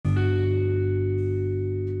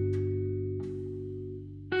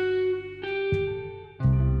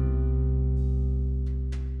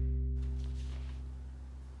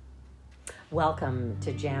Welcome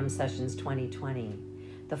to Jam Sessions 2020,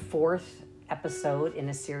 the fourth episode in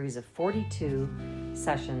a series of 42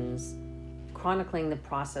 sessions chronicling the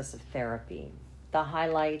process of therapy, the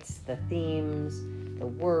highlights, the themes, the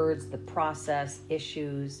words, the process,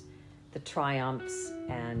 issues, the triumphs,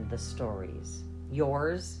 and the stories,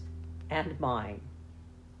 yours and mine.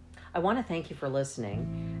 I want to thank you for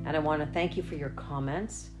listening, and I want to thank you for your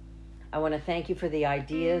comments. I want to thank you for the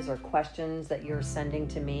ideas or questions that you're sending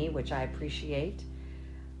to me, which I appreciate.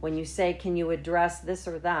 When you say, can you address this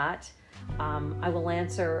or that? I will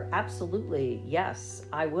answer absolutely yes.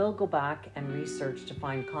 I will go back and research to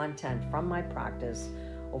find content from my practice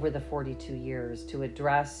over the 42 years to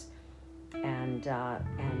address and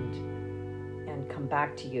come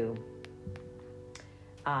back to you.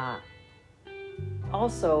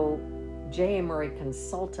 Also, J.A. Murray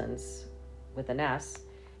Consultants with an S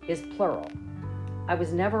is plural. I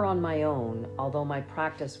was never on my own, although my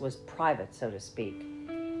practice was private, so to speak.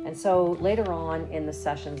 And so later on in the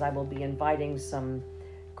sessions, I will be inviting some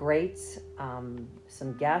greats,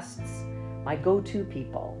 some guests, my go-to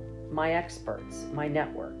people, my experts, my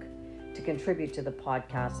network, to contribute to the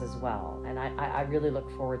podcast as well. And I really look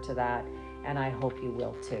forward to that, and I hope you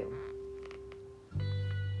will too.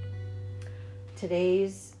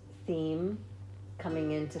 Today's theme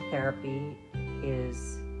coming into therapy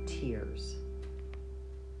is tears.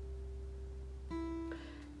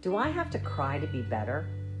 Do I have to cry to be better?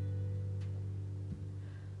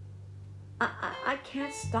 I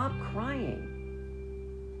can't stop crying.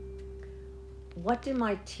 What do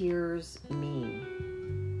my tears mean?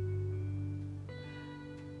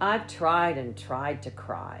 I've tried and tried to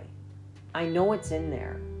cry. I know it's in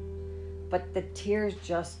there, but the tears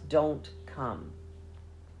just don't come.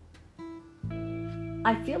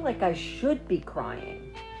 I feel like I should be crying.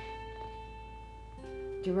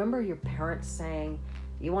 Do you remember your parents saying,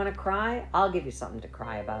 you want to cry? I'll give you something to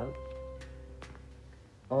cry about.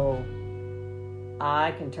 Oh,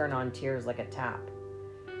 I can turn on tears like a tap.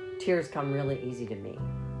 Tears come really easy to me.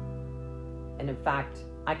 And in fact,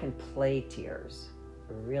 I can play tears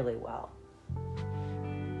really well.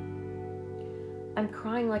 I'm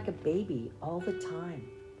crying like a baby all the time.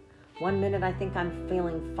 One minute I think I'm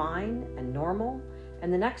feeling fine and normal,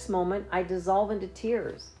 and the next moment I dissolve into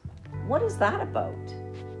tears. What is that about?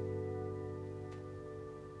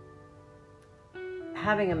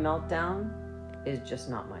 Having a meltdown is just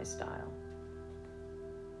not my style.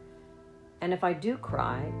 And if I do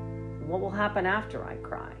cry, what will happen after I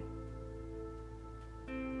cry?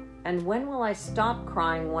 And when will I stop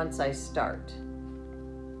crying once I start?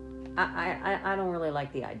 I don't really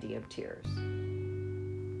like the idea of tears.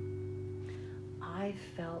 I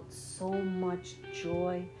felt so much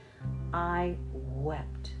joy. I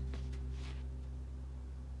wept.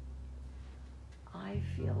 I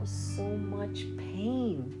feel so much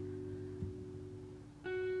pain.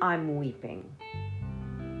 I'm weeping.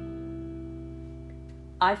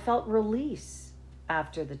 I felt release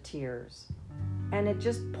after the tears, and it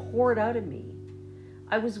just poured out of me.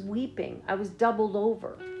 I was weeping. I was doubled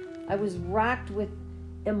over. I was racked with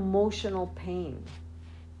emotional pain.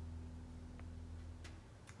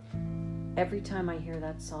 Every time I hear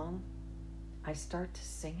that song, I start to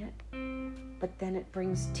sing it, but then it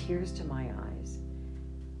brings tears to my eyes.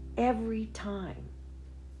 Every time.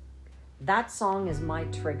 That song is my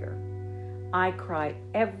trigger. I cry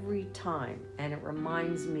every time, and it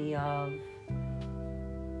reminds me of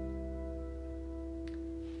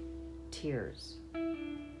tears,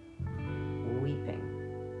 weeping.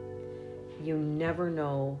 You never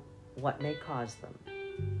know what may cause them.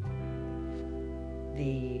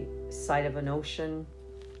 The sight of an ocean,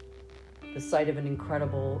 the sight of an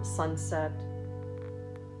incredible sunset,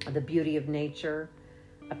 the beauty of nature,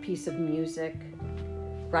 a piece of music,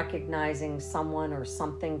 recognizing someone or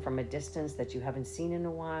something from a distance that you haven't seen in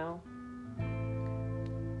a while.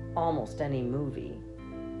 Almost any movie.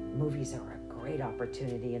 Movies are a great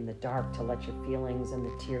opportunity in the dark to let your feelings and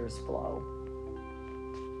the tears flow.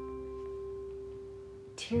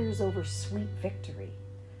 Tears over sweet victory,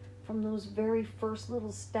 from those very first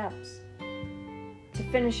little steps to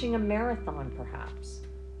finishing a marathon, perhaps.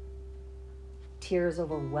 Tears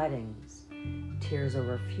over weddings, tears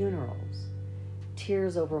over funerals,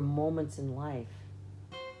 tears over moments in life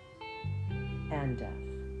and death.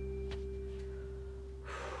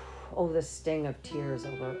 Oh, the sting of tears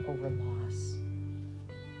over loss.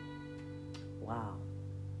 Wow.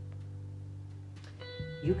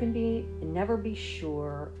 You can never be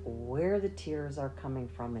sure where the tears are coming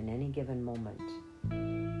from in any given moment.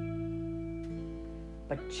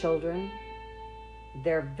 But children,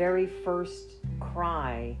 their very first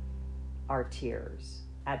cry are tears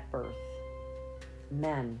at birth.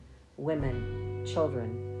 men, women,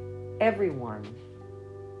 children, everyone,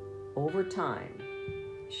 over time,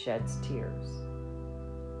 sheds tears.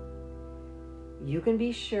 You can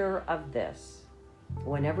be sure of this.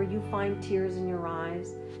 Whenever you find tears in your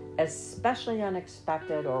eyes, especially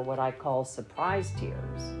unexpected or what I call surprise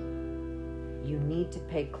tears, you need to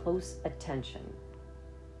pay close attention.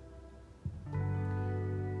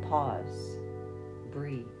 Pause,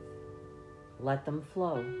 breathe, let them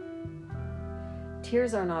flow.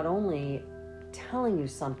 Tears are not only telling you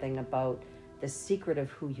something about the secret of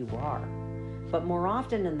who you are, but more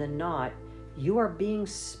often than not, you are being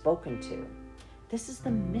spoken to. This is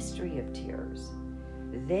the mystery of tears.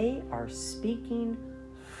 They are speaking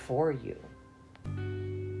for you.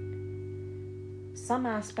 Some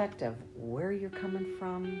aspect of where you're coming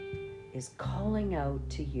from is calling out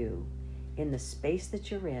to you in the space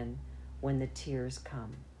that you're in when the tears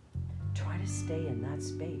come. Try to stay in that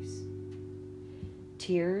space.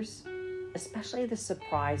 Tears, especially the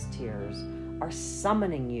surprise tears, are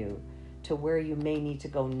summoning you to where you may need to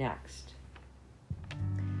go next.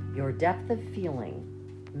 Your depth of feeling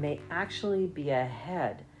may actually be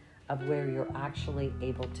ahead of where you're actually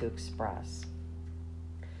able to express.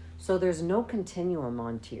 So there's no continuum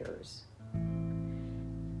on tears.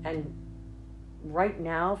 And right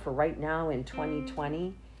now in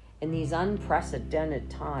 2020, in these unprecedented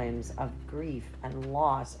times of grief and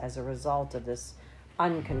loss as a result of this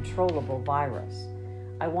uncontrollable virus,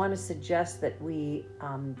 I want to suggest that we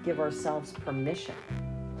give ourselves permission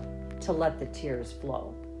to let the tears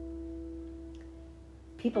flow.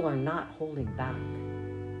 People are not holding back.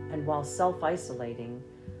 And while self-isolating,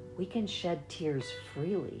 we can shed tears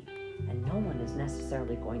freely, and no one is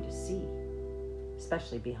necessarily going to see,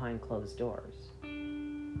 especially behind closed doors.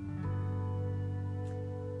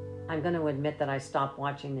 I'm going to admit that I stopped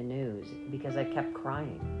watching the news because I kept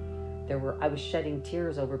crying. I was shedding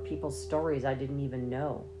tears over people's stories I didn't even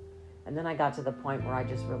know. And then I got to the point where I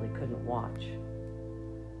just really couldn't watch.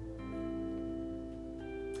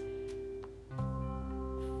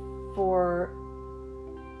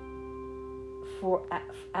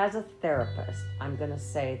 As a therapist, I'm going to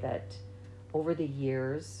say that over the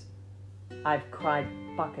years, I've cried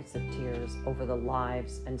buckets of tears over the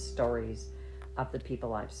lives and stories of the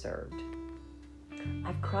people I've served.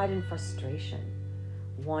 I've cried in frustration,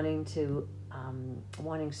 wanting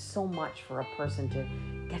so much for a person to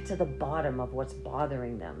get to the bottom of what's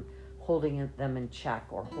bothering them, holding them in check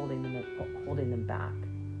or holding them back.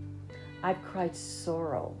 I've cried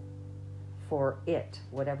sorrow for it,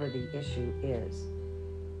 whatever the issue is,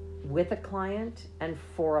 with a client and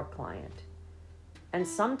for a client. And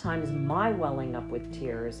sometimes my welling up with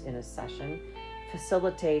tears in a session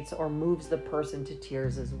facilitates or moves the person to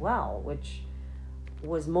tears as well, which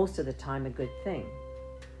was most of the time a good thing.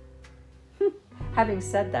 Having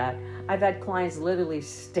said that, I've had clients literally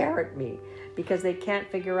stare at me because they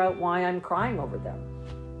can't figure out why I'm crying over them.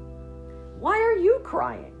 Why are you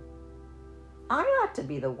crying? I ought to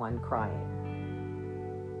be the one crying.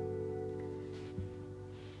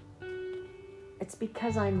 It's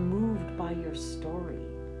because I'm moved by your story.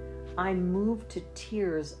 I'm moved to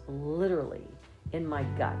tears literally in my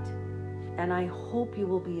gut. And I hope you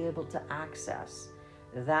will be able to access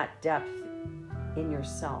that depth in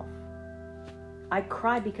yourself. I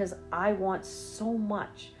cry because I want so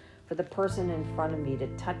much for the person in front of me to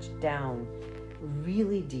touch down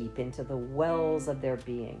really deep into the wells of their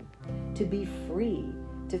being, to be free,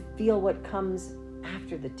 to feel what comes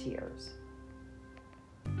after the tears.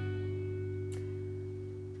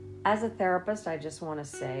 As a therapist, I just want to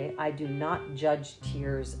say I do not judge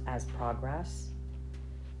tears as progress.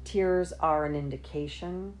 Tears are an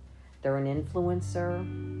indication, they're an influencer.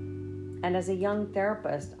 And as a young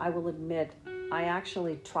therapist, I will admit I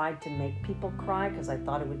actually tried to make people cry because I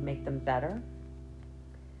thought it would make them better.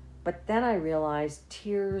 But then I realized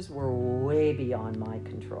tears were way beyond my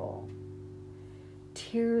control.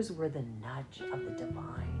 Tears were the nudge of the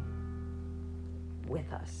divine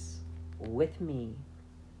with us, with me,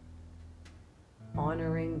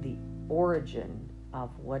 honoring the origin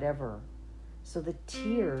of whatever. So the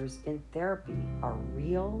tears in therapy are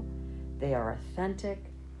real, they are authentic,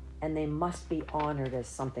 and they must be honored as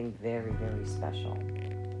something very, very special.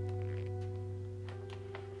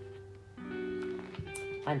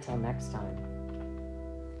 Until next time,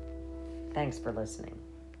 thanks for listening.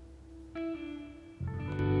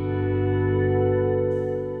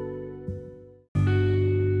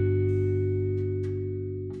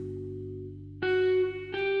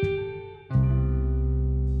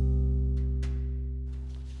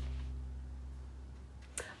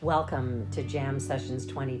 Welcome to Jam Sessions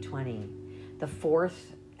 2020, the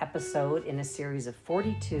fourth episode in a series of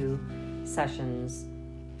 42 sessions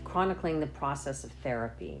chronicling the process of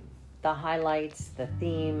therapy. The highlights, the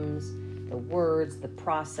themes, the words, the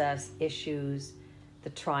process, issues, the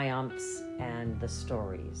triumphs, and the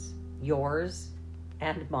stories. Yours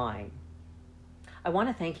and mine. I want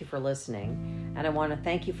to thank you for listening, and I want to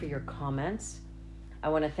thank you for your comments. I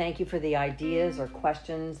want to thank you for the ideas or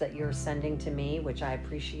questions that you're sending to me, which I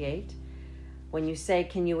appreciate. When you say,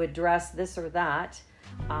 can you address this or that?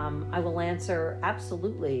 I will answer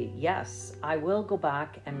absolutely yes. I will go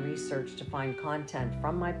back and research to find content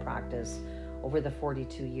from my practice over the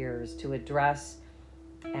 42 years to address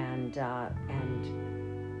and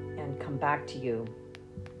come back to you.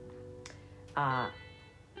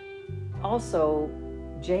 Also,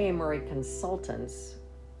 J.A. Murray Consultants,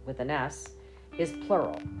 with an S, is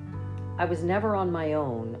plural. I was never on my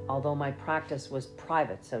own, although my practice was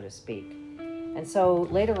private, so to speak. And so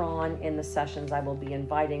later on in the sessions, I will be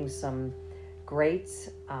inviting some greats,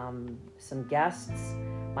 some guests,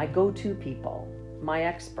 my go-to people, my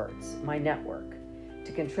experts, my network,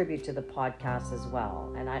 to contribute to the podcast as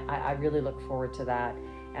well. And I really look forward to that,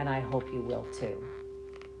 and I hope you will too.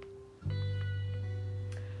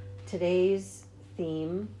 Today's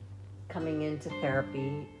theme coming into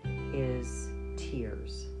therapy is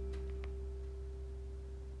tears.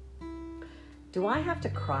 Do I have to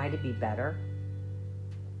cry to be better?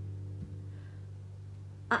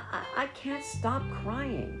 I can't stop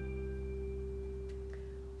crying.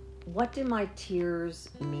 What do my tears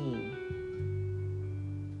mean?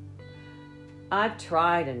 I've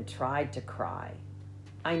tried and tried to cry.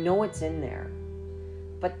 I know it's in there,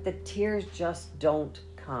 but the tears just don't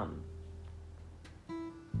come.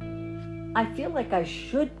 I feel like I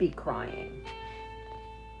should be crying.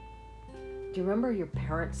 Do you remember your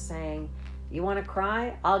parents saying, "You want to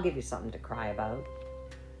cry? I'll give you something to cry about"?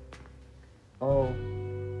 Oh,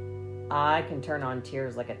 I can turn on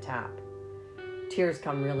tears like a tap. Tears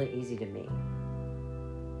come really easy to me.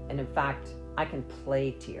 And in fact, I can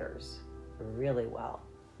play tears really well.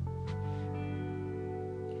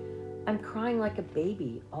 I'm crying like a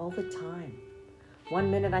baby all the time.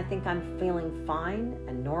 One minute I think I'm feeling fine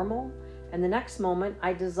and normal, and the next moment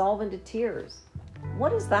I dissolve into tears.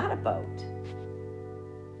 What is that about?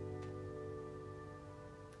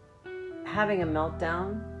 Having a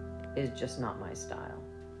meltdown is just not my style.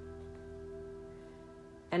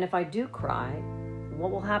 And if I do cry, what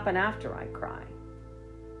will happen after I cry?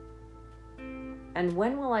 And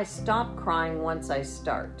when will I stop crying once I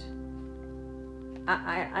start?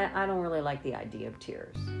 I don't really like the idea of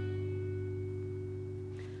tears.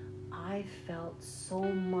 I felt so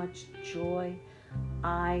much joy.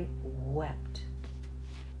 I wept.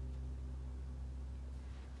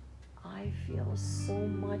 I feel so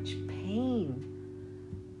much pain.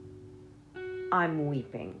 I'm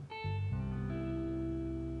weeping.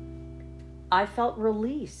 I felt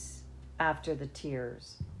release after the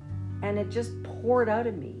tears, and it just poured out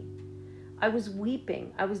of me. I was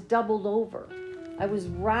weeping. I was doubled over. I was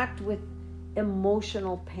racked with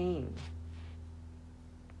emotional pain.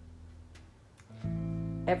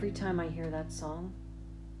 Every time I hear that song,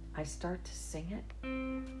 I start to sing it,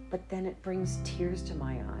 but then it brings tears to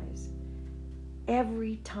my eyes.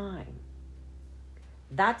 Every time.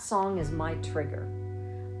 That song is my trigger.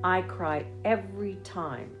 I cry every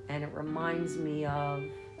time, and it reminds me of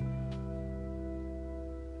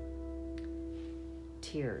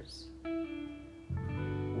tears,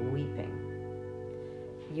 weeping.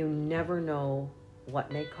 You never know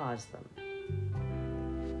what may cause them.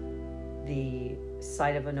 The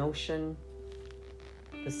sight of an ocean,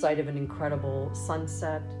 the sight of an incredible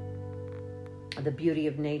sunset, the beauty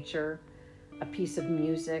of nature, a piece of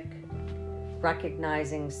music,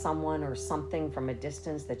 recognizing someone or something from a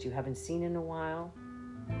distance that you haven't seen in a while.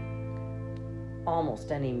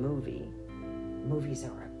 Almost any movie. Movies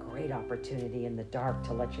are a great opportunity in the dark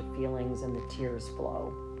to let your feelings and the tears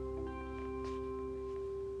flow.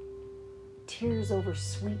 Tears over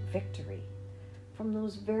sweet victory, from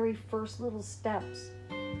those very first little steps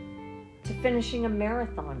to finishing a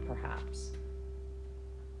marathon, perhaps.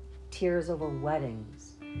 Tears over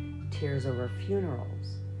weddings, tears over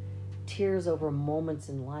funerals, tears over moments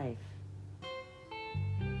in life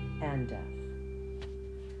and death.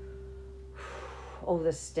 Oh,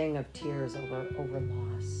 the sting of tears over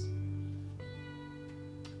loss.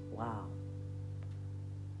 Wow.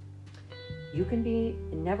 You can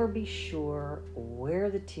never be sure where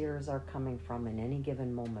the tears are coming from in any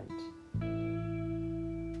given moment.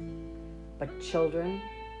 But children,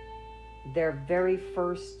 their very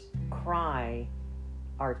first cry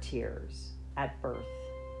are tears at birth.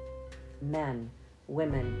 Men,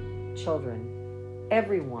 women, children,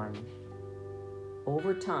 Everyone,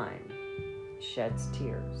 over time, sheds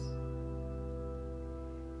tears.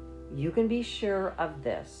 You can be sure of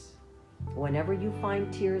this. Whenever you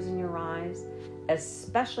find tears in your eyes,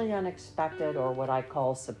 especially unexpected or what I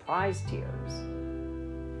call surprise tears,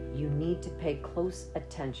 you need to pay close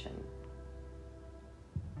attention.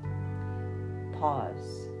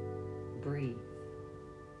 Pause, breathe,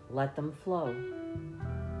 let them flow.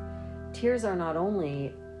 Tears are not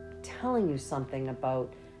only telling you something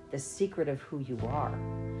about the secret of who you are,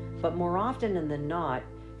 but more often than not,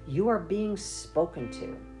 you are being spoken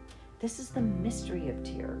to. This is the mystery of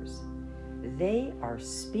tears. They are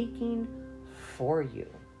speaking for you.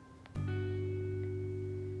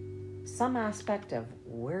 Some aspect of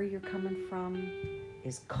where you're coming from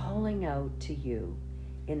is calling out to you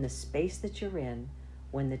in the space that you're in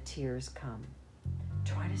when the tears come.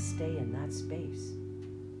 Try to stay in that space.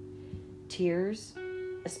 Tears,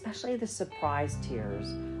 especially the surprise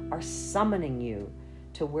tears, are summoning you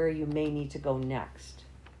to where you may need to go next.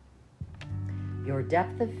 Your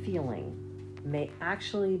depth of feeling may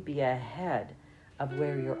actually be ahead of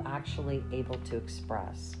where you're actually able to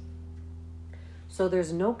express. So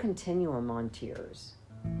there's no continuum on tears.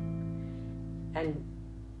 And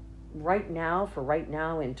right now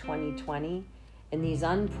in 2020, in these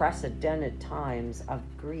unprecedented times of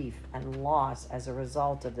grief and loss as a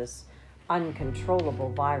result of this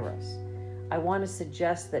uncontrollable virus, I want to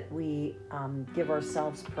suggest that we give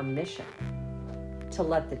ourselves permission to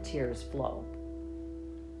let the tears flow.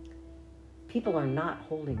 People are not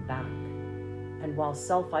holding back. And while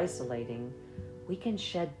self-isolating, we can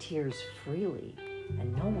shed tears freely,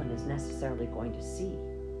 and no one is necessarily going to see,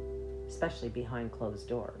 especially behind closed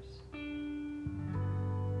doors.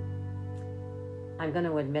 I'm going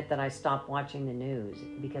to admit that I stopped watching the news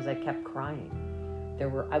because I kept crying.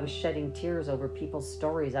 I was shedding tears over people's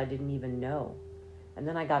stories I didn't even know. And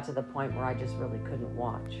then I got to the point where I just really couldn't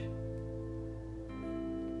watch.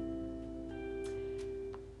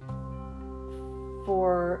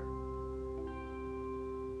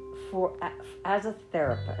 As a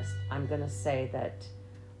therapist, I'm going to say that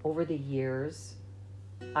over the years,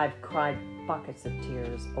 I've cried buckets of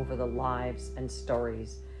tears over the lives and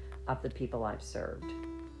stories of the people I've served.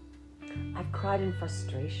 I've cried in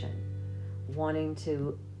frustration, wanting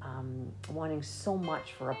so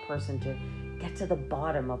much for a person to get to the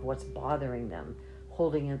bottom of what's bothering them,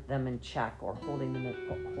 holding them in check or holding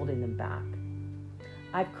them back.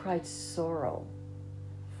 I've cried sorrow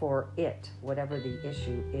for it, whatever the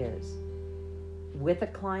issue is, with a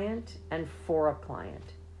client and for a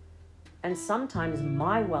client. And sometimes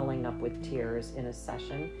my welling up with tears in a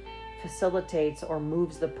session facilitates or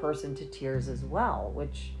moves the person to tears as well,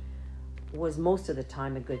 which was most of the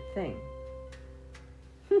time a good thing.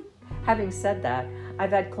 Having said that, I've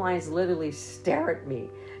had clients literally stare at me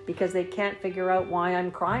because they can't figure out why I'm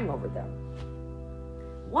crying over them.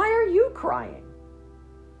 Why are you crying?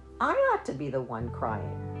 I ought to be the one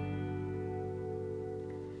crying.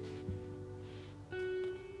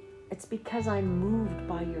 It's because I'm moved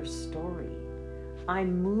by your story.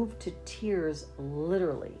 I'm moved to tears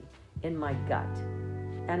literally in my gut.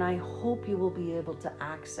 And I hope you will be able to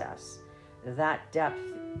access that depth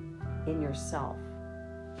in yourself.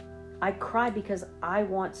 I cry because I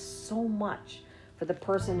want so much for the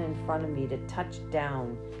person in front of me to touch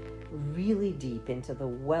down really deep into the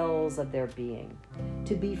wells of their being,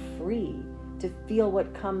 to be free, to feel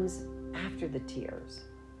what comes after the tears.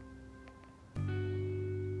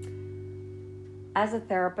 As a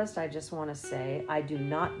therapist, I just want to say I do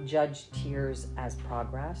not judge tears as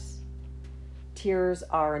progress. Tears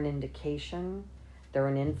are an indication, they're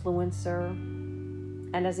an influencer.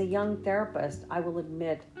 And as a young therapist, I will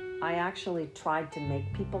admit I actually tried to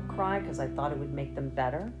make people cry because I thought it would make them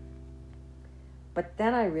better. But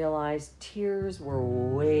then I realized tears were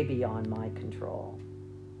way beyond my control.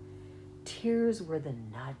 Tears were the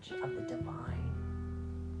nudge of the divine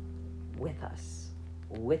with us,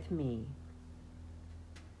 with me,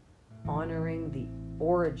 honoring the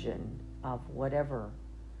origin of whatever.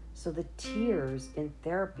 So the tears in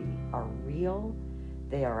therapy are real,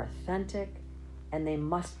 they are authentic, and they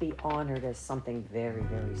must be honored as something very,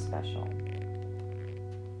 very special.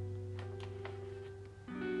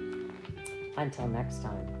 Until next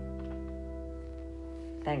time,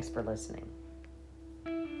 thanks for listening.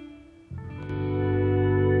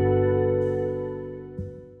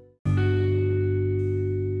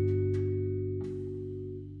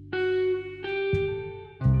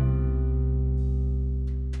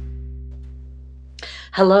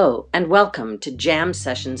 Hello, and welcome to Jam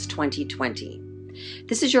Sessions 2020.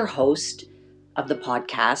 This is your host of the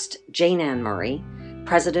podcast, Jane Ann Murray,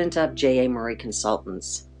 president of J.A. Murray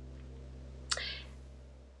Consultants.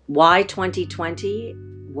 Why 2020?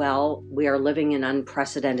 Well, we are living in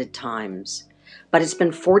unprecedented times, but it's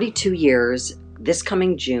been 42 years this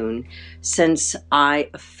coming June since I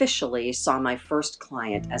officially saw my first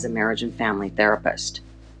client as a marriage and family therapist.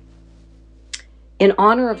 In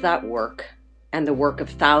honor of that work and the work of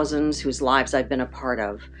thousands whose lives I've been a part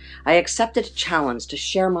of, I accepted a challenge to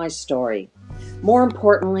share my story. More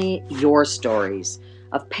importantly, your stories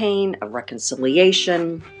of pain, of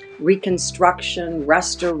reconciliation, reconstruction,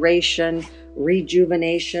 restoration,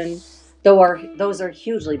 rejuvenation. Those are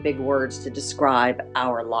hugely big words to describe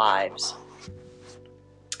our lives.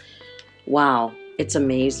 Wow, it's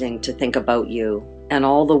amazing to think about you and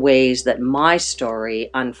all the ways that my story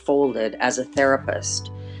unfolded as a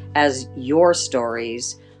therapist, as your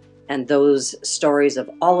stories and those stories of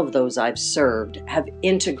all of those I've served have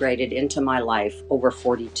integrated into my life over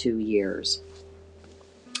 42 years.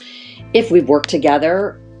 If we've worked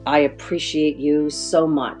together, I appreciate you so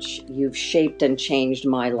much. You've shaped and changed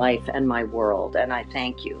my life and my world, and I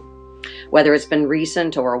thank you. Whether it's been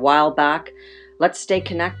recent or a while back, let's stay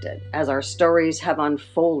connected as our stories have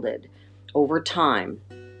unfolded over time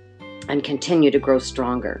and continue to grow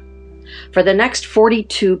stronger. For the next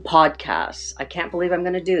 42 podcasts, I can't believe I'm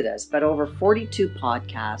going to do this, but over 42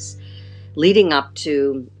 podcasts leading up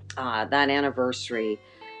to that anniversary,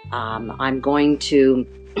 I'm going to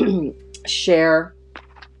share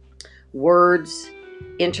words,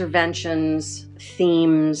 interventions,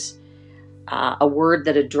 themes, a word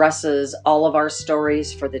that addresses all of our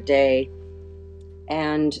stories for the day.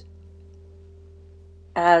 And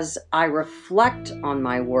as I reflect on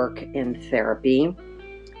my work in therapy,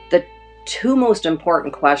 the two most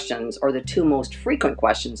important questions, or the two most frequent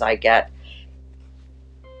questions I get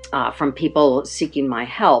from people seeking my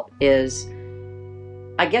help is,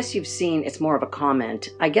 I guess you've seen, it's more of a comment,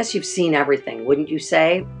 I guess you've seen everything, wouldn't you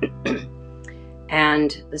say?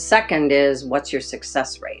 And the second is, what's your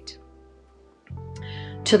success rate?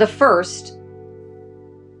 To the first,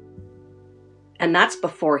 and that's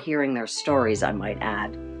before hearing their stories, I might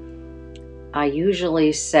add, I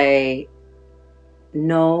usually say,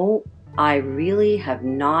 no, I really have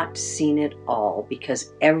not seen it all,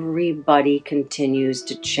 because everybody continues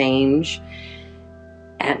to change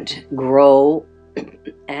and grow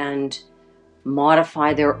and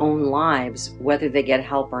modify their own lives, whether they get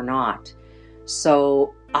help or not.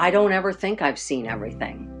 So I don't ever think I've seen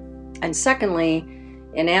everything. And secondly,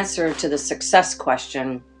 in answer to the success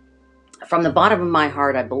question, from the bottom of my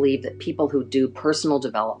heart, I believe that people who do personal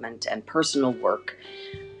development and personal work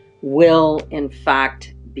will, in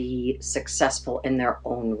fact, be successful in their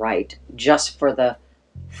own right, just for the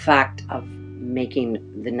fact of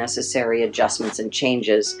making the necessary adjustments and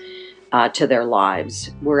changes to their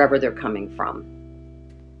lives, wherever they're coming from.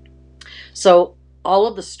 So all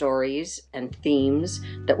of the stories and themes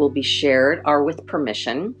that will be shared are with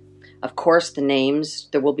permission. Of course, the names,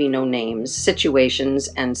 there will be no names. Situations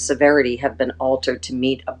and severity have been altered to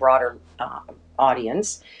meet a broader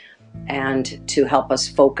audience and to help us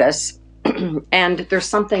focus. And there's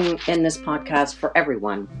something in this podcast for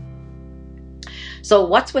everyone. So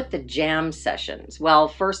what's with the jam sessions? Well,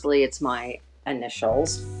 firstly, it's my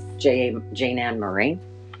initials, Jane Ann Murray.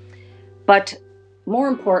 But more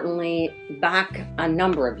importantly, back a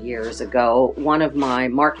number of years ago, one of my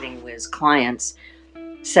Marketing Whiz clients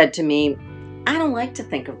said to me, I don't like to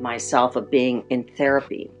think of myself as being in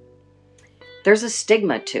therapy. There's a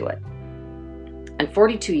stigma to it. And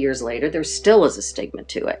 42 years later, there still is a stigma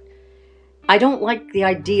to it. I don't like the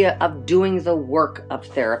idea of doing the work of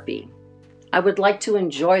therapy. I would like to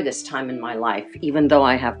enjoy this time in my life, even though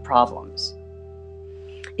I have problems.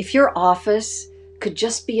 If your office could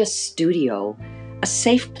just be a studio, a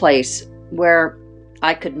safe place where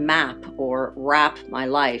I could map or wrap my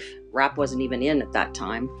life. Wrap wasn't even in at that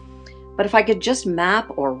time. But if I could just map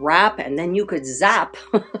or wrap, and then you could zap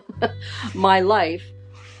my life.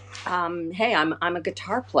 Hey, I'm a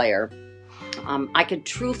guitar player. I could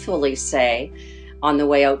truthfully say on the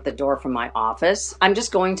way out the door from my office, I'm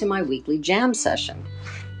just going to my weekly jam session.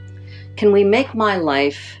 Can we make my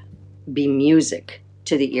life be music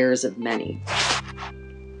to the ears of many?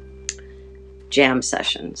 Jam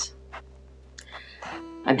sessions.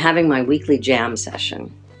 I'm having my weekly jam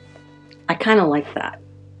session. I kind of like that.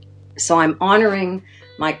 So I'm honoring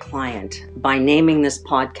my client by naming this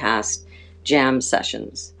podcast Jam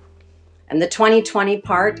Sessions. And the 2020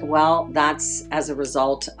 part, well, that's as a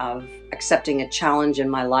result of accepting a challenge in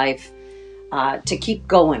my life to keep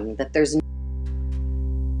going, that there's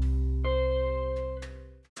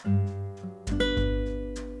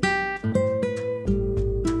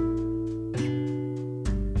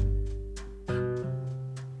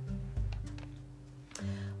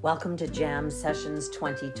Welcome to Jam Sessions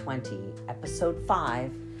 2020, episode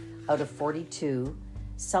 5 out of 42,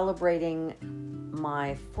 celebrating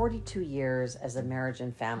my 42 years as a marriage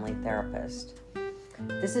and family therapist.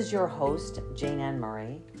 This is your host, Jane Ann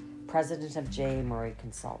Murray, president of J. Murray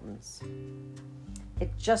Consultants. It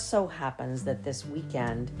just so happens that this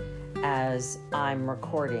weekend, as I'm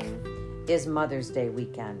recording, is Mother's Day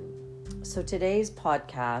weekend. So today's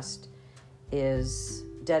podcast is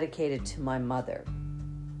dedicated to my mother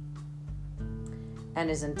and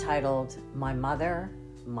is entitled My Mother,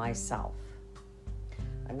 Myself.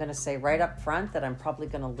 I'm going to say right up front that I'm probably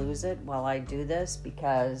going to lose it while I do this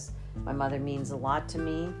because my mother means a lot to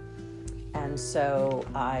me. And so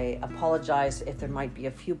I apologize if there might be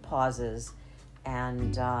a few pauses,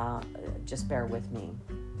 and just bear with me.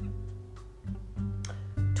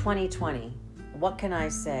 2020, what can I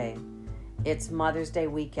say? It's Mother's Day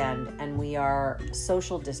weekend and we are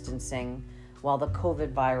social distancing while the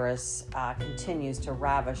COVID virus continues to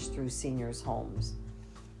ravish through seniors' homes,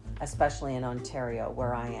 especially in Ontario,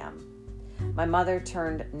 where I am. My mother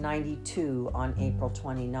turned 92 on April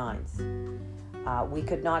 29th. We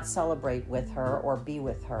could not celebrate with her or be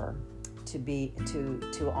with her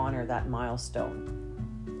to honor that milestone.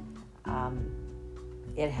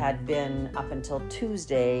 It had been up until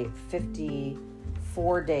Tuesday,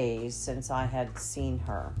 54 days since I had seen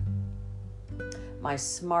her. My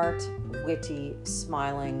smart, witty,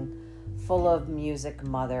 smiling, full of music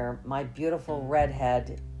mother, my beautiful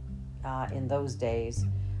redhead in those days,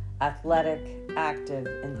 athletic, active,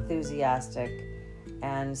 enthusiastic,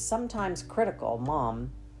 and sometimes critical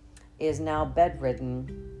mom, is now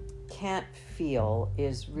bedridden, can't feel,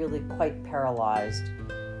 is really quite paralyzed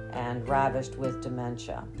and ravished with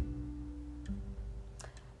dementia.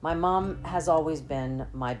 My mom has always been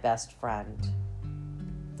my best friend.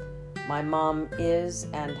 My mom is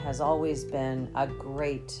and has always been a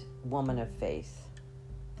great woman of faith,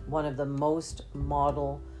 one of the most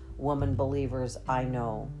model woman believers I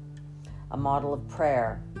know, a model of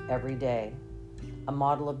prayer every day, a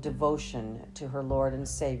model of devotion to her Lord and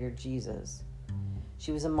Savior Jesus.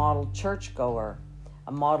 She was a model churchgoer,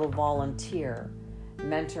 a model volunteer,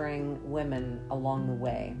 mentoring women along the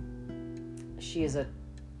way. She is a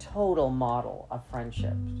total model of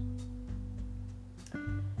friendship.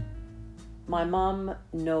 My mom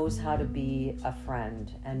knows how to be a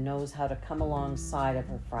friend and knows how to come alongside of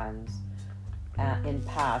her friends in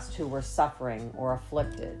past who were suffering or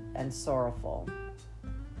afflicted and sorrowful.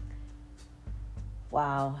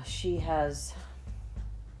 Wow, she has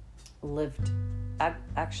lived,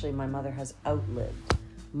 actually my mother has outlived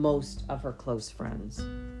most of her close friends.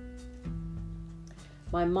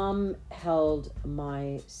 My mom held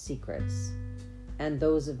my secrets and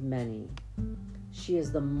those of many. She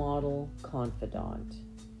is the model confidant.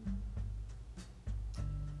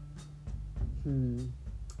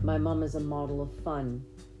 My mom is a model of fun,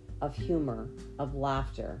 of humor, of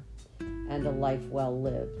laughter, and a life well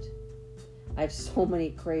lived. I have so many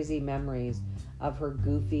crazy memories of her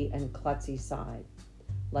goofy and klutzy side,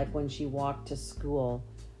 like when she walked to school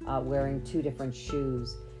wearing 2 different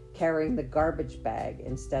shoes, carrying the garbage bag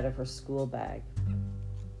instead of her school bag.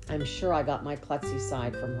 I'm sure I got my klutzy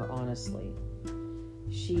side from her, honestly.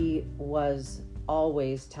 She was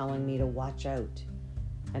always telling me to watch out.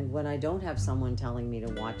 And when I don't have someone telling me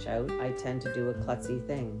to watch out, I tend to do a klutzy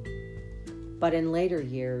thing. But in later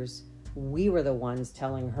years, we were the ones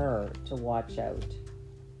telling her to watch out.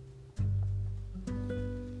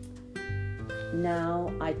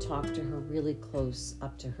 Now I talk to her really close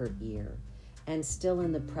up to her ear, and still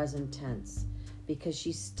in the present tense, because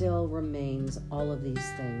she still remains all of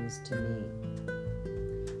these things to me.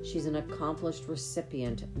 She's an accomplished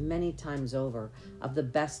recipient many times over of the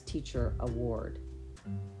Best Teacher Award.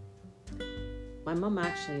 My mom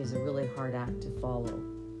actually is a really hard act to follow.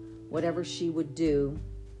 Whatever she would do,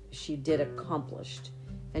 she did accomplished,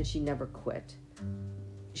 and she never quit.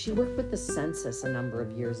 She worked with the census a number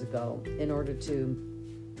of years ago in order to,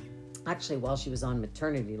 actually while she was on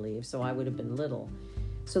maternity leave, so I would have been little,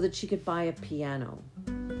 so that she could buy a piano.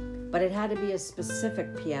 But it had to be a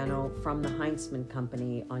specific piano from the Heinzman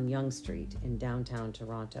Company on Yonge Street in downtown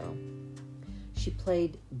Toronto. She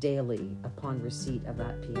played daily upon receipt of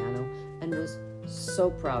that piano and was so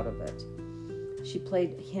proud of it. She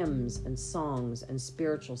played hymns and songs and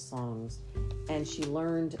spiritual songs, and she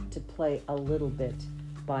learned to play a little bit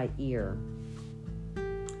by ear.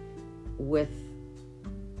 With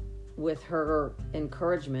her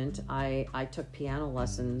encouragement, I took piano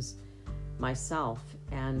lessons myself,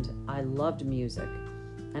 and I loved music.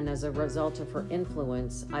 And as a result of her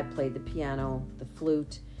influence, I played the piano, the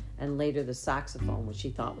flute, and later the saxophone, which she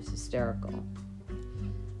thought was hysterical.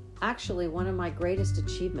 Actually, one of my greatest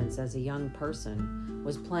achievements as a young person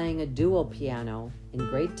was playing a dual piano in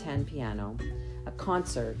grade 10 piano, a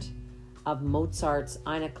concert of Mozart's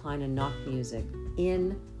Eine kleine Nachtmusik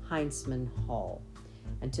in Heinzmann Hall.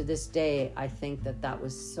 And to this day, I think that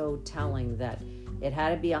was so telling that it had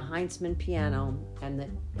to be a Heinzmann piano, and that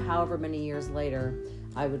however many years later,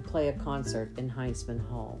 I would play a concert in Heinzmann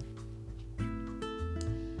Hall.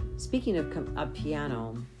 Speaking of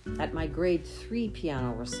piano, at my grade 3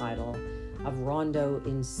 piano recital of Rondo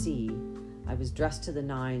in C, I was dressed to the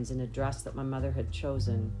nines in a dress that my mother had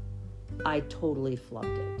chosen. I totally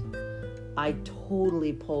flubbed it. I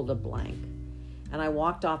totally pulled a blank. And I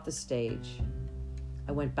walked off the stage.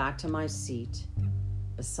 I went back to my seat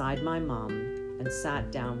beside my mom and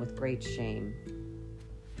sat down with great shame.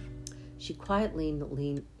 She quietly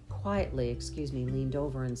leaned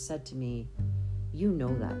over and said to me, "You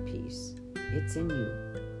know that piece. It's in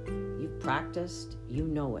you. You've practiced, you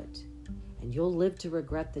know it, and you'll live to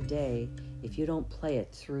regret the day if you don't play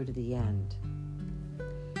it through to the end."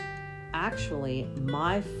 Actually,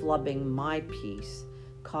 my flubbing my piece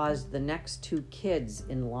caused the next 2 kids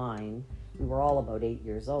in line, who were all about 8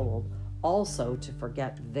 years old, also to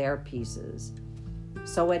forget their pieces.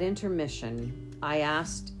 So at intermission, I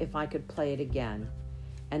asked if I could play it again,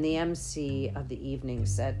 and the MC of the evening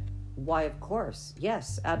said, "Why, of course.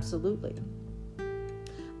 Yes, absolutely."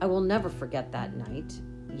 I will never forget that night.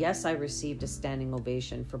 Yes, I received a standing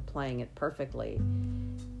ovation for playing it perfectly,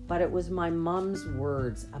 but it was my mom's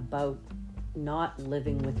words about not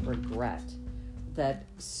living with regret that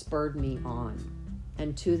spurred me on.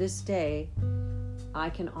 And to this day, I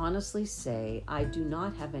can honestly say I do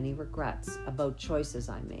not have any regrets about choices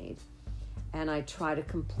I made, and I try to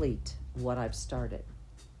complete what I've started.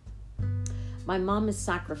 My mom is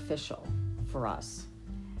sacrificial for us,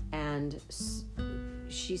 and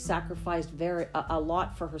she sacrificed a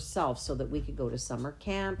lot for herself so that we could go to summer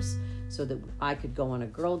camps, so that I could go on a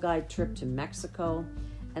Girl Guide trip to Mexico,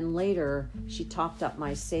 and later she topped up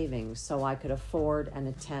my savings so I could afford and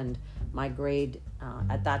attend my grade,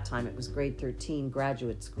 at that time it was grade 13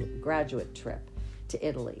 graduate trip to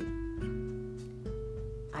Italy.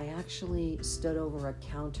 I actually stood over a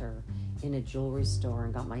counter in a jewelry store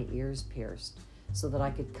and got my ears pierced so that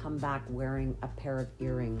I could come back wearing a pair of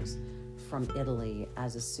earrings from Italy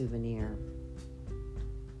as a souvenir.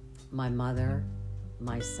 My mother,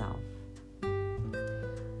 myself.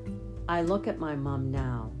 I look at my mom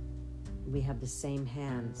now. We have the same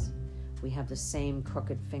hands. We have the same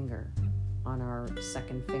crooked finger on our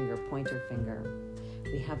second finger, pointer finger.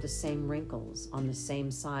 We have the same wrinkles on the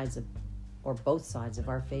same sides or both sides of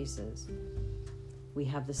our faces. We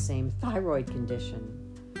have the same thyroid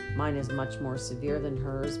condition. Mine is much more severe than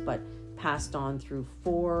hers, but passed on through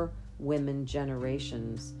 4 women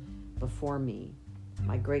generations before me.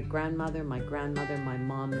 My great-grandmother, my grandmother, my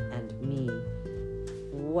mom, and me.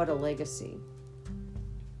 What a legacy.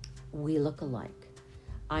 We look alike.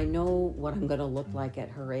 I know what I'm going to look like at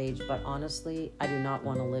her age, but honestly, I do not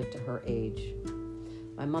want to live to her age.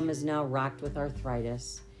 My mom is now racked with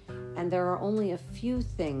arthritis, and there are only a few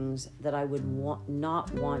things that I would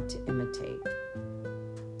not want to imitate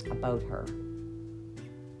about her.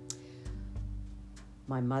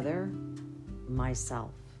 My mother,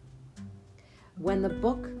 myself. When the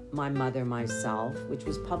book My Mother, Myself, which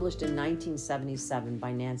was published in 1977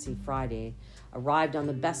 by Nancy Friday, arrived on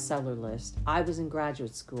the bestseller list, I was in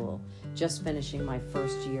graduate school, just finishing my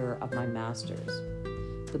first year of my master's.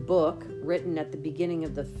 The book, written at the beginning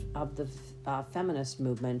of the feminist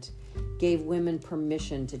movement, gave women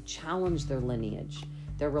permission to challenge their lineage,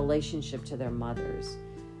 their relationship to their mothers,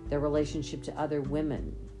 their relationship to other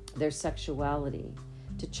women, their sexuality,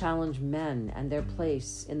 to challenge men and their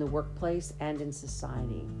place in the workplace and in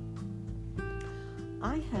society.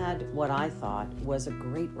 I had what I thought was a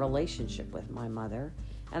great relationship with my mother,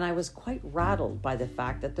 and I was quite rattled by the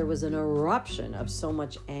fact that there was an eruption of so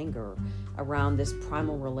much anger around this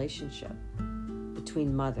primal relationship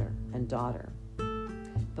between mother and daughter.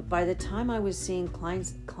 But by the time I was seeing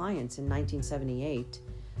clients in 1978,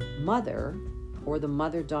 mother, or the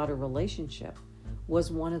mother-daughter relationship,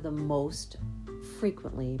 was one of the most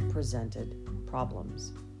frequently presented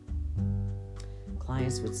problems.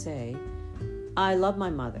 Clients would say, "I love my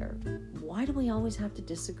mother. Why do we always have to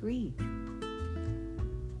disagree?"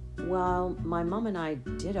 Well, my mom and I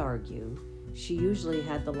did argue. She usually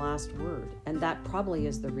had the last word, and that probably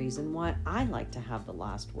is the reason why I like to have the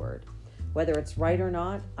last word. Whether it's right or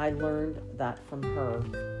not, I learned that from her,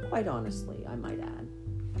 quite honestly, I might add.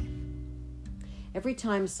 Every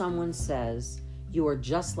time someone says, "You are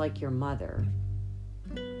just like your mother,"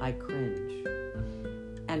 I cringe.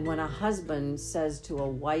 And when a husband says to a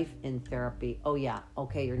wife in therapy, oh yeah,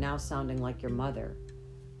 okay, you're now sounding like your mother,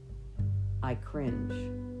 I cringe.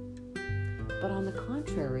 But on the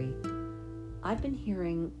contrary, I've been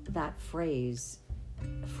hearing that phrase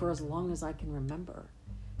for as long as I can remember,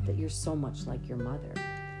 that you're so much like your mother.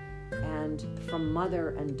 And from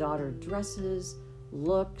mother and daughter dresses,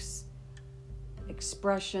 looks,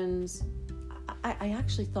 expressions, I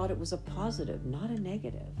actually thought it was a positive, not a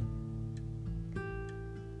negative.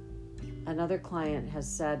 Another client has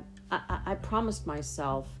said, I promised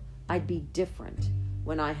myself I'd be different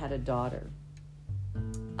when I had a daughter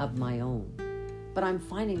of my own. But I'm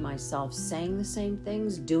finding myself saying the same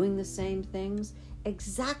things, doing the same things,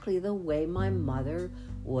 exactly the way my mother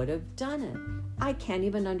would have done it. I can't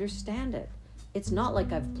even understand it. It's not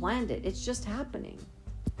like I've planned it. It's just happening.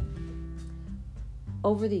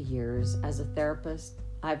 Over the years, as a therapist,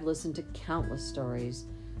 I've listened to countless stories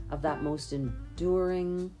of that most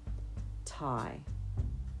enduring tie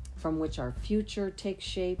from which our future takes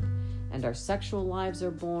shape and our sexual lives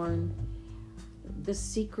are born. The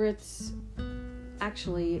secrets,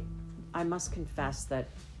 actually, I must confess that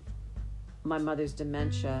my mother's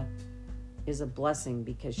dementia is a blessing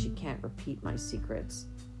because she can't repeat my secrets.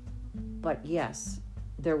 But yes,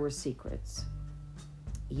 there were secrets.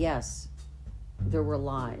 Yes, there were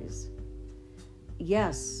lies.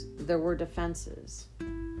 Yes, there were defenses.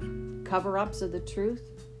 Cover-ups of the truth?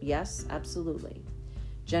 Yes, absolutely.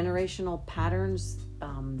 Generational patterns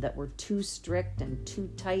that were too strict and too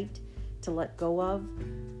tight to let go of,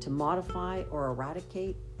 to modify or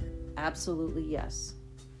eradicate? Absolutely yes.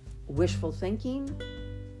 Wishful thinking?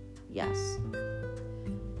 Yes.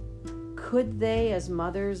 Could they, as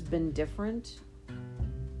mothers, been different?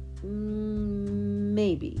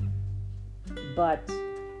 Maybe, but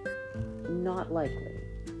not likely.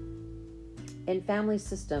 In family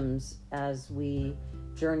systems, as we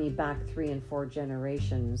journey back 3 and 4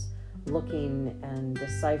 generations, looking and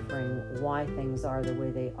deciphering why things are the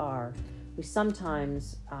way they are, we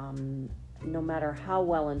sometimes, no matter how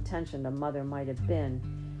well-intentioned a mother might have been,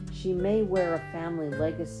 she may wear a family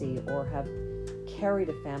legacy or have carried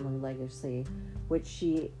a family legacy which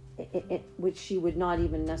she would not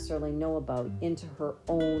even necessarily know about into her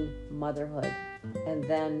own motherhood and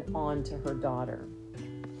then on to her daughter.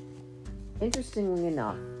 Interestingly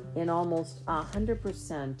enough, in almost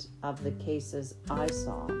 100% of the cases I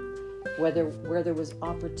saw, where there was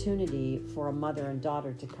opportunity for a mother and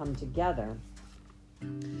daughter to come together,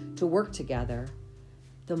 to work together,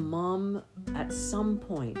 the mom at some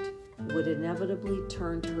point would inevitably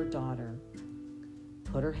turn to her daughter,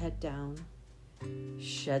 put her head down,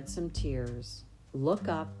 shed some tears, look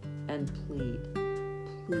up and plead,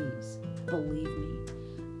 please believe me,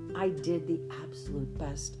 I did the absolute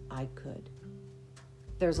best I could.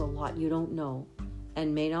 There's a lot you don't know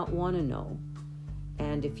and may not want to know.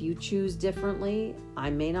 And if you choose differently,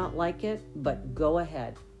 I may not like it, but go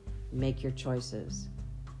ahead, make your choices.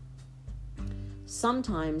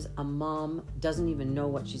 Sometimes a mom doesn't even know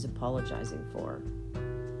what she's apologizing for.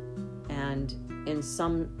 And in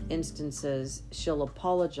some instances, she'll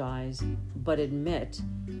apologize, but admit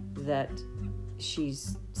that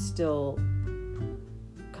she's still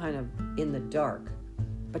kind of in the dark,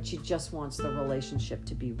 but she just wants the relationship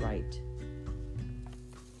to be right.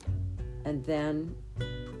 And then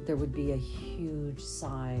there would be a huge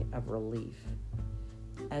sigh of relief,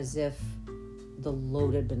 as if the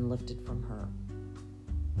load had been lifted from her.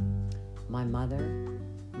 My mother,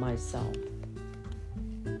 myself.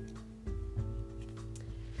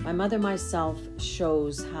 My mother, myself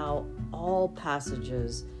shows how all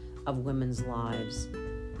passages of women's lives,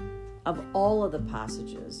 of all of the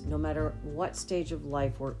passages, no matter what stage of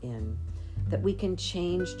life we're in, that we can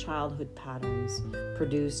change childhood patterns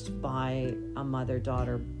produced by a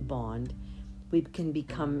mother-daughter bond. We can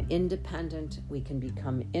become independent, we can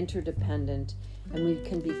become interdependent, and we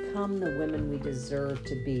can become the women we deserve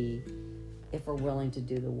to be if we're willing to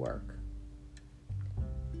do the work.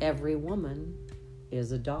 Every woman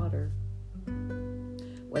is a daughter.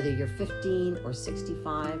 Whether you're 15 or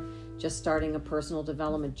 65, just starting a personal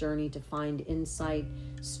development journey to find insight,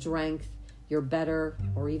 strength, your better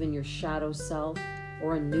or even your shadow self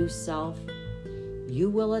or a new self, you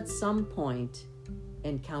will at some point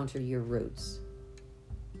encounter your roots.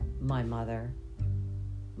 My mother,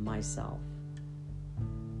 myself.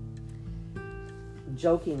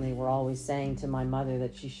 Jokingly, we're always saying to my mother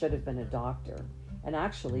that she should have been a doctor. And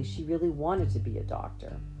actually, she really wanted to be a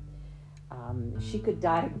doctor. She could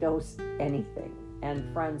diagnose anything.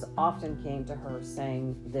 And friends often came to her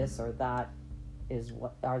saying this or that is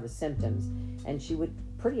what are the symptoms. And she would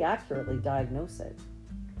pretty accurately diagnose it.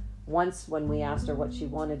 Once when we asked her what she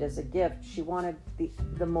wanted as a gift, she wanted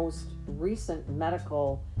the most recent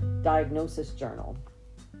medical diagnosis journal.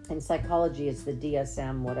 In psychology, it's the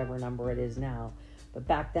DSM, whatever number it is now. But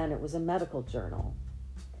back then, it was a medical journal.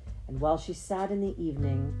 And while she sat in the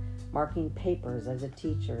evening, marking papers as a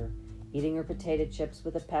teacher, eating her potato chips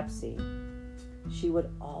with a Pepsi, she would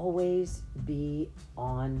always be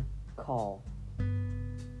on call.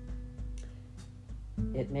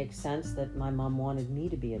 It makes sense that my mom wanted me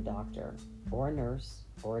to be a doctor or a nurse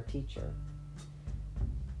or a teacher.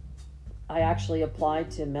 I actually applied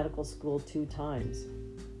to medical school 2 times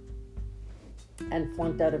and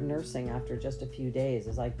flunked out of nursing after just a few days,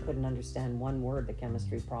 as I couldn't understand one word the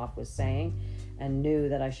chemistry prof was saying and knew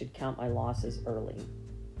that I should count my losses early.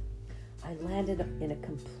 I landed in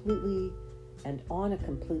on a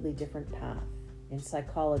completely different path in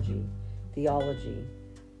psychology, theology,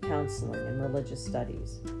 counseling, and religious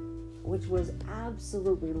studies, which was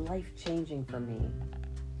absolutely life-changing for me.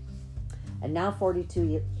 And now 42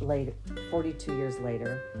 years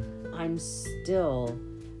later, I'm still,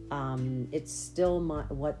 it's still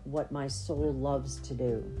what my soul loves to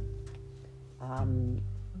do.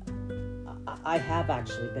 I have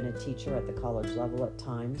actually been a teacher at the college level at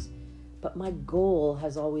times, but my goal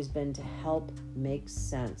has always been to help make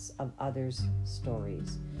sense of others'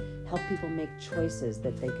 stories, help people make choices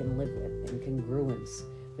that they can live with in congruence,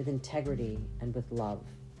 with integrity, and with love.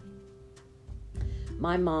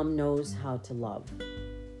 My mom knows how to love.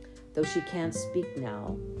 Though she can't speak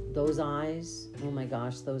now, those eyes, oh my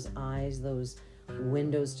gosh, those eyes, those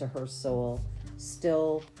windows to her soul,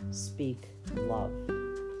 still speak love.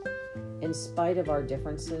 In spite of our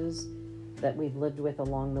differences that we've lived with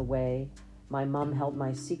along the way, my mom held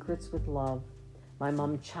my secrets with love. My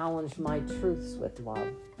mom challenged my truths with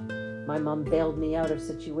love. My mom bailed me out of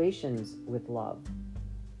situations with love.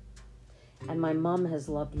 And my mom has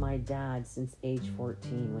loved my dad since age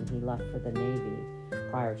 14 when he left for the Navy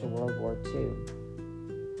prior to World War II.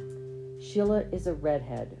 Sheila is a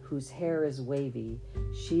redhead whose hair is wavy.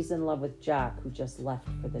 She's in love with Jack, who just left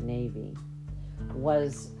for the Navy,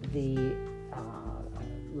 was the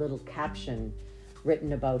little caption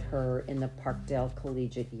written about her in the Parkdale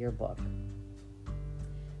Collegiate Yearbook.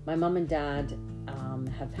 My mom and dad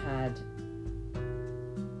have had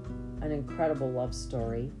an incredible love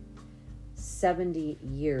story. 70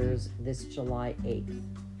 years this July 8th,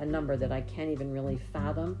 a number that I can't even really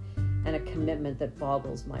fathom, and a commitment that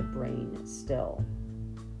boggles my brain still.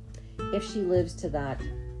 If she lives to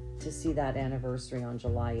see that anniversary on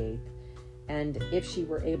July 8th, and if she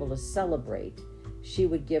were able to celebrate, she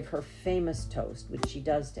would give her famous toast, which she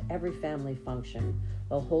does to every family function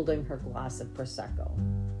while holding her glass of Prosecco.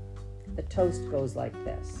 The toast goes like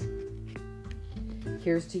this: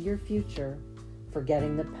 here's to your future,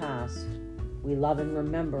 forgetting the past. We love and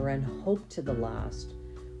remember and hope to the last.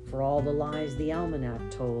 For all the lies the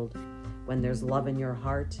almanac told, when there's love in your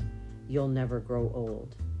heart, you'll never grow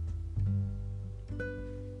old.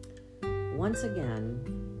 Once again,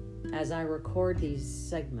 as I record these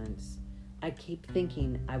segments, I keep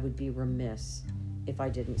thinking I would be remiss if I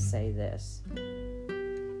didn't say this.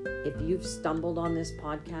 If you've stumbled on this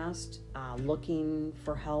podcast looking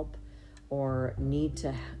for help, or need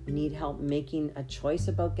help making a choice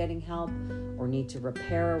about getting help, or need to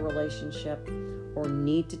repair a relationship, or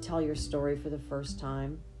need to tell your story for the first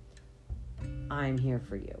time, I'm here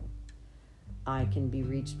for you. I can be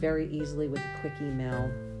reached very easily with a quick email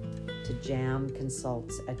to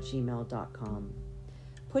jamconsults@gmail.com.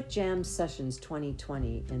 Put Jam Sessions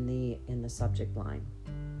 2020 in the subject line.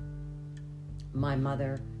 My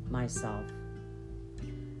mother, myself.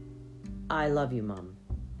 I love you, Mom.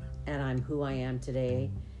 And I'm who I am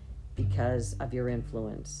today because of your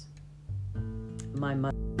influence. My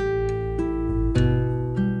mother.